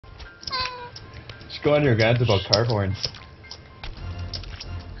Just go on your rant about car horns.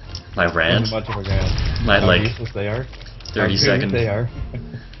 My rant? Much of a rant. My How like useless they are. 30 seconds. They are.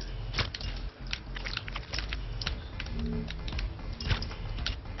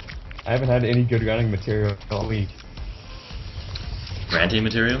 I haven't had any good running material all week. Ranting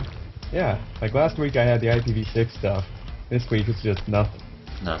material? Yeah, like last week I had the IPv6 stuff. This week it's just nothing.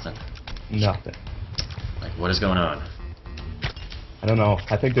 Nothing. Nothing. Like, what is going on? I don't know.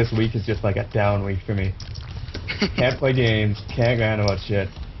 I think this week is just like a down week for me. Can't play games, can't rant about shit.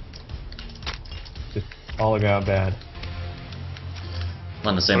 Just all around bad.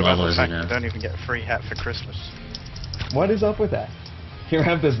 On the same What about level the as fact you you now. don't even get a free hat for Christmas? What is up with that? You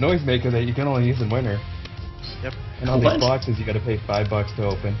have this noisemaker that you can only use in winter. Yep. And all What? these boxes you gotta pay $5 to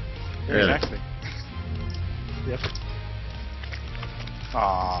open. Really? Exactly. Yep.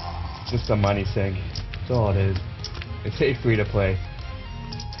 Aww. It's just a money sink. That's all it is. It's free to play.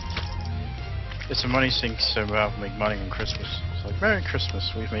 It's a money sink, so we'll make money on Christmas. It's like, Merry Christmas,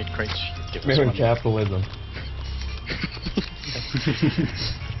 we've made crates. Give us Merry money. capitalism.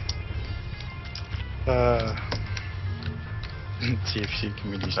 TFC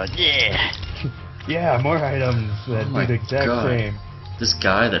community's like, yeah! Yeah, more items that Oh do my the exact God. same. This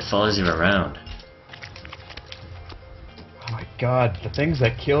guy that follows you around. Oh my god, the things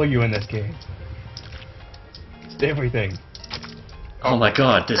that kill you in this game. It's everything. Oh my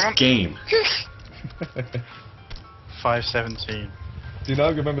god, this game. 517. Do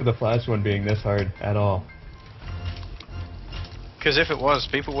not remember the Flash one being this hard at all. Because if it was,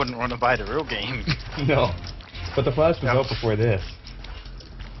 people wouldn't want to buy the real game. No. But the Flash was Yep. out before this.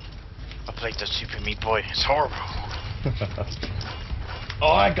 I played the Super Meat Boy, it's horrible. Oh,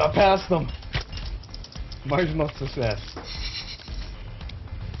 I got past them! Marginal success.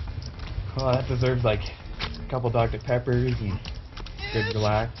 Oh, that deserves like a couple Dr. Peppers and good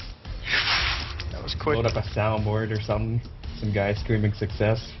relax. That was quick. Load up a soundboard or something. Some guy screaming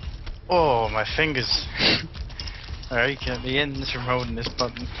success. Oh, my fingers. Alright, can't be in this remote and this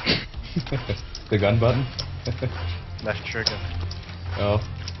button. The gun button? Left trigger. Oh.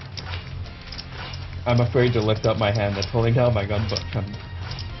 I'm afraid to lift up my hand that's holding down my gun button.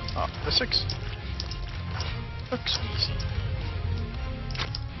 Oh, the 6. Looks easy.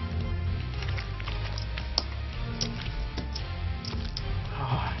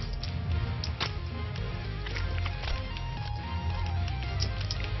 Oh.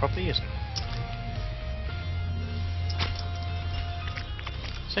 Probably isn't.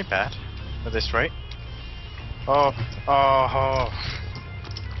 This ain't bad. At this rate. Oh, oh,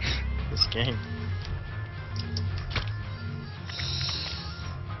 this game.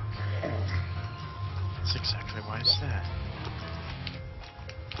 That's exactly why it's there.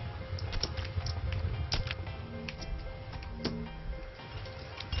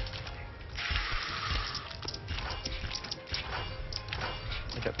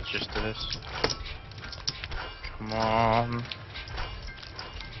 I get the gist of this. Come on.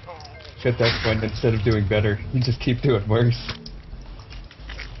 At that point, instead of doing better, you just keep doing worse.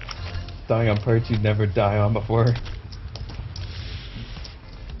 Dying on parts you'd never die on before.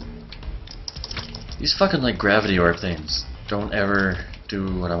 These fucking like gravity orb things don't ever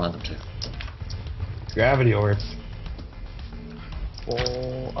do what I want them to. Gravity orbs.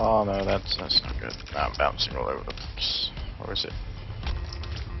 Oh no, that's not good. Now I'm bouncing all over the place. Or is it?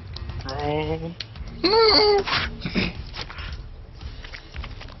 Roll. No!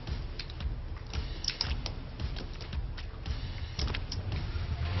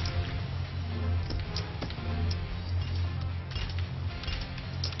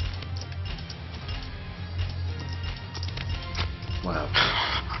 Wow.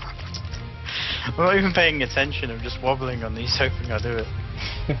 I'm not even paying attention, I'm just wobbling on these hoping I do it.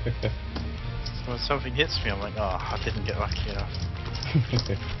 So when something hits me, I'm like, oh, I didn't get lucky enough.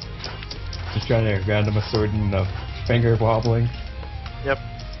 Just trying to random a sword and finger wobbling, Yep.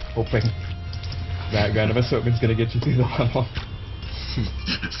 hoping that random assortment's gonna get you through the level.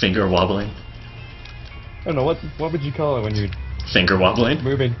 Finger wobbling. I don't know, what would you call it when you're Finger wobbling?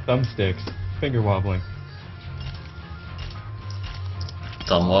 moving thumbsticks? Finger wobbling.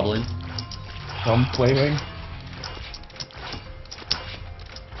 Thumb wobbling? Thumb flailing?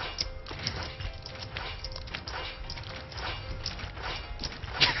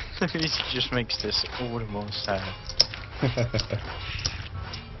 The music just makes this all the more sad.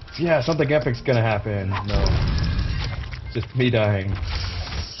 Yeah, something epic's gonna happen. No. Just me dying.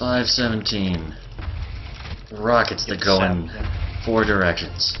 517. Rockets that It's go sad, in yeah. 4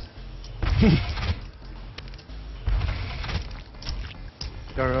 directions.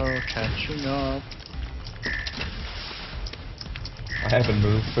 Girl catching up. I haven't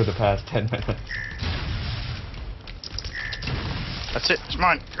moved for the past 10 minutes. That's it. It's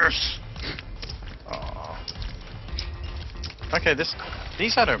mine. Yes. Oh. Okay,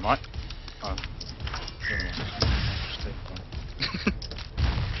 these I don't mind. Oh.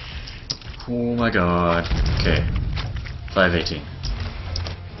 Oh my god. Okay. 518.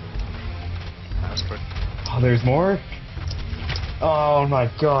 That's good. Oh, there's more? Oh my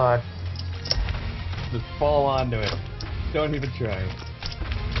god. Just fall onto it. Don't even try.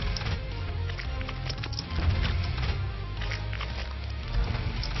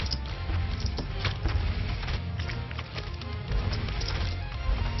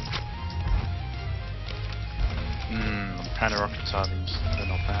 Kind of rockets are these? They're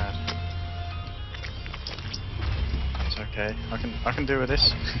not bad. It's okay. I can do with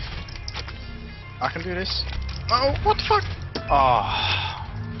this. I can do this. Oh, what the fuck? Oh,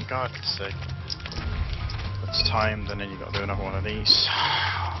 for God's sake. It's timed, and then you gotta do another one of these.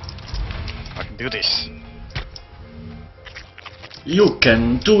 I can do this. You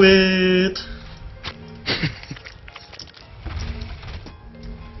can do it!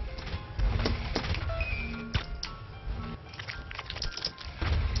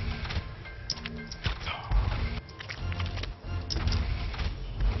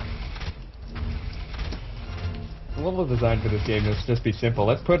 The level design for this game is just be simple.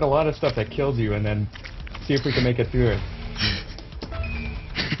 Let's put a lot of stuff that kills you and then see if we can make it through it.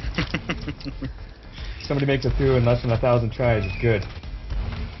 Somebody makes it through in less than 1,000 tries is good.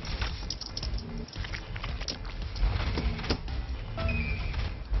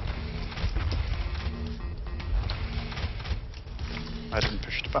 I didn't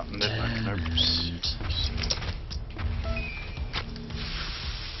push the button, did I? Oops.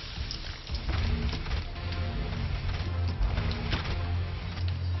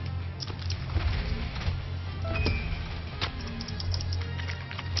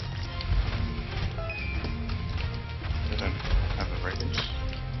 They don't have a radius.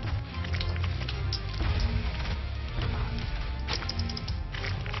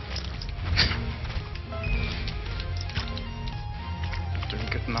 Doing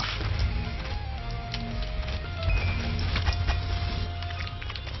good enough.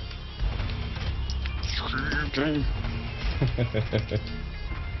 Game.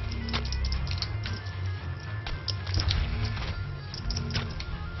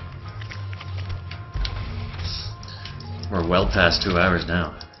 We're well past 2 hours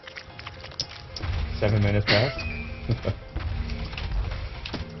now. 7 minutes past.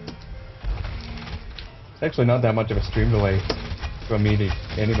 It's actually not that much of a stream delay from me to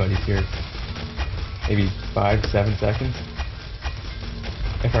anybody here. Maybe 5-7 seconds.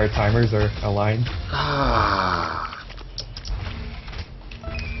 If our timers are aligned.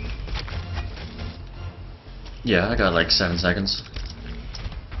 Yeah, I got like 7 seconds.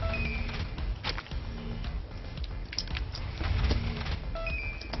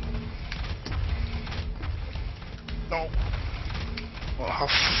 No. Oh.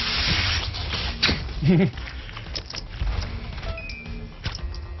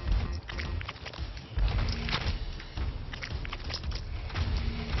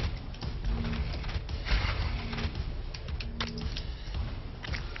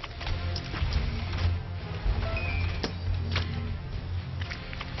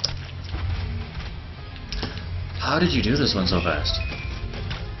 How did you do this one so fast?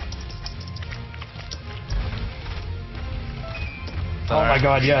 Oh my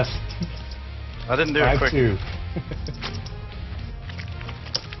god, yes. I didn't do it quick. 5-2.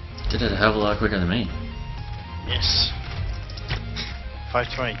 Did it a hell of a lot quicker than me. Yes.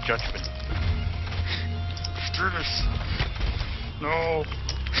 520 judgment. Let's do this. No.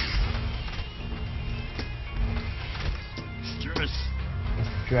 Let's do this.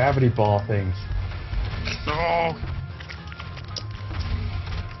 Gravity ball things. No.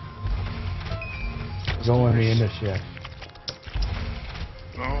 Rolling me into shit.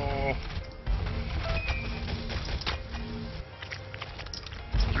 No.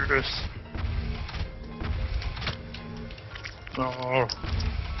 Let's do this. No.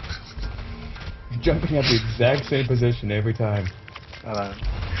 You're jumping at the exact same position every time. I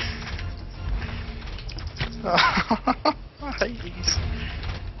hate these.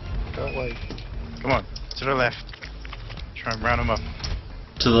 Go away. Come on, to the left. Try and round them up.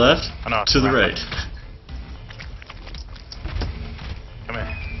 To the left? Oh, no, to the round right. up. Come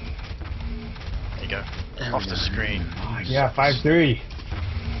here. There you go. Off the screen. Yeah, 5-3.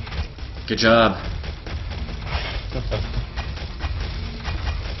 Good job.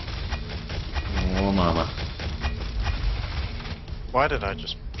 Oh, mama. Why did I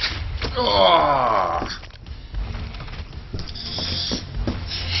just... Oh.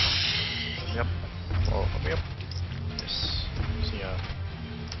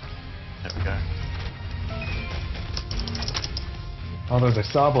 Oh, those are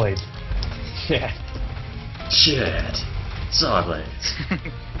saw blades. Shit. Shit. Saw blades.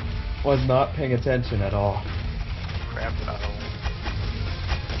 Was not paying attention at all. Crap paddle.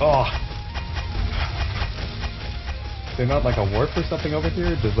 Oh. Is there not like a warp or something over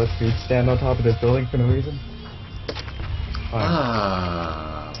here? Does Let's Meep stand on top of this building for no reason? Fine.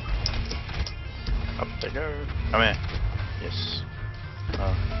 Ah. Up they go. Come here. Yes.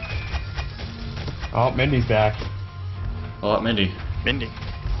 Oh, Mindy's back. Oh, Mindy. Mindy.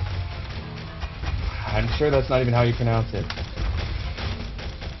 I'm sure that's not even how you pronounce it.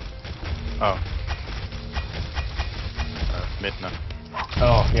 Oh. Midna.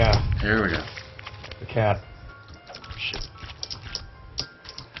 Oh, yeah. Here we go. The cat. Shit.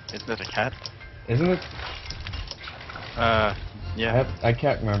 Isn't it a cat? Isn't it? Yeah. I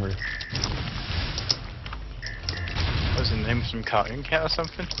can't remember. Was the name some cartoon cat or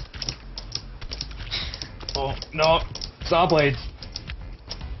something? Oh, no. Saw blades.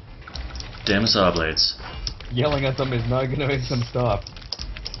 Damn saw blades. Yelling at them is not gonna make them stop.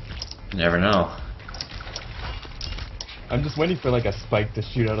 You never know. I'm just waiting for like a spike to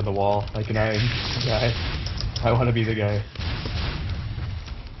shoot out of the wall, like an iron guy. I want to be the guy.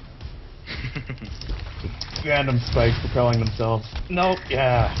 Random spikes propelling themselves. Nope,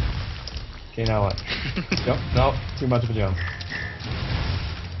 yeah. Okay, now what? Nope, too much of a jump.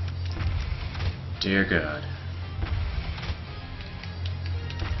 Dear God.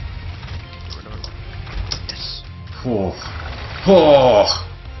 Yes. Oh. Oh.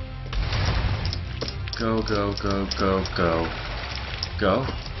 Go, go, go, go, go. Go.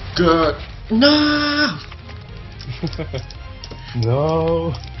 Go. No!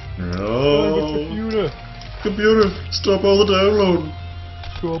 No. No. Computer. Computer, stop all the downloading.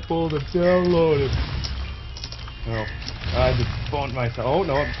 Stop all the downloading. No. I just boned myself. Oh,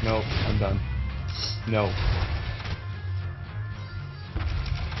 no, I'm done. No.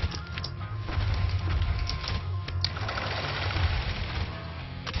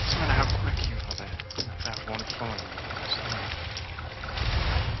 It's gonna have working for that. I have one phone.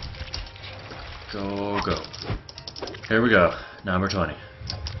 Go, go. Here we go. Number 20.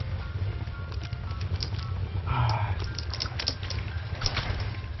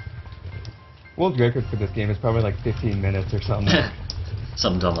 World record for this game is probably like 15 minutes or something.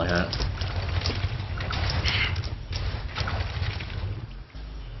 Something dumb like that.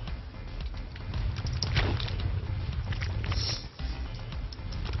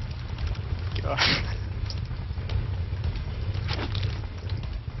 God.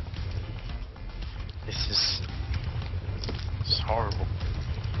 This is horrible.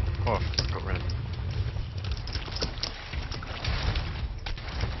 Oh, I got rid of it.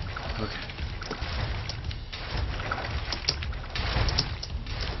 Okay.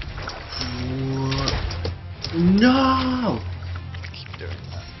 No! Keep doing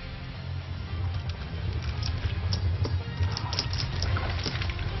that.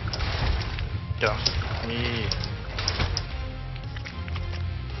 Get off me.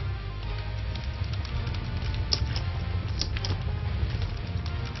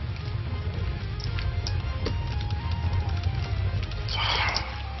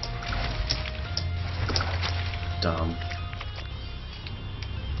 Dumb.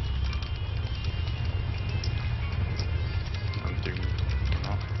 I'm doomed.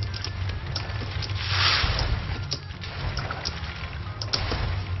 No.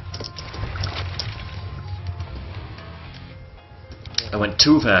 I went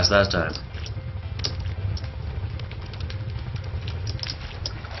too fast last time.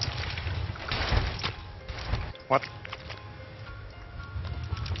 What?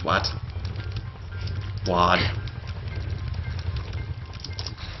 What? Wad.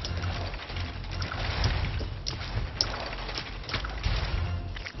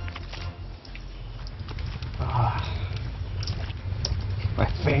 Ah. My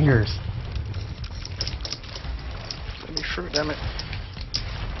fingers. Let me through, damn it.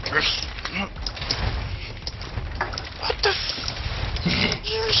 Yes. What the f-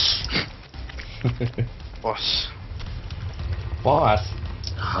 Yes. Boss. Boss.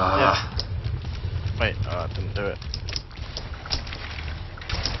 Ah. Wait, I didn't do it.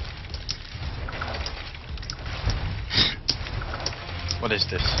 What is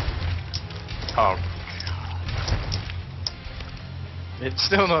this? Oh. It's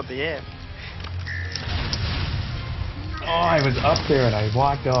still not the end. Oh, I was up there and I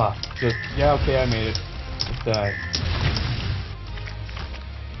walked off. Just, yeah, okay, I made it. Just died.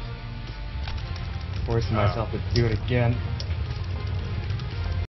 Forcing myself to do it again.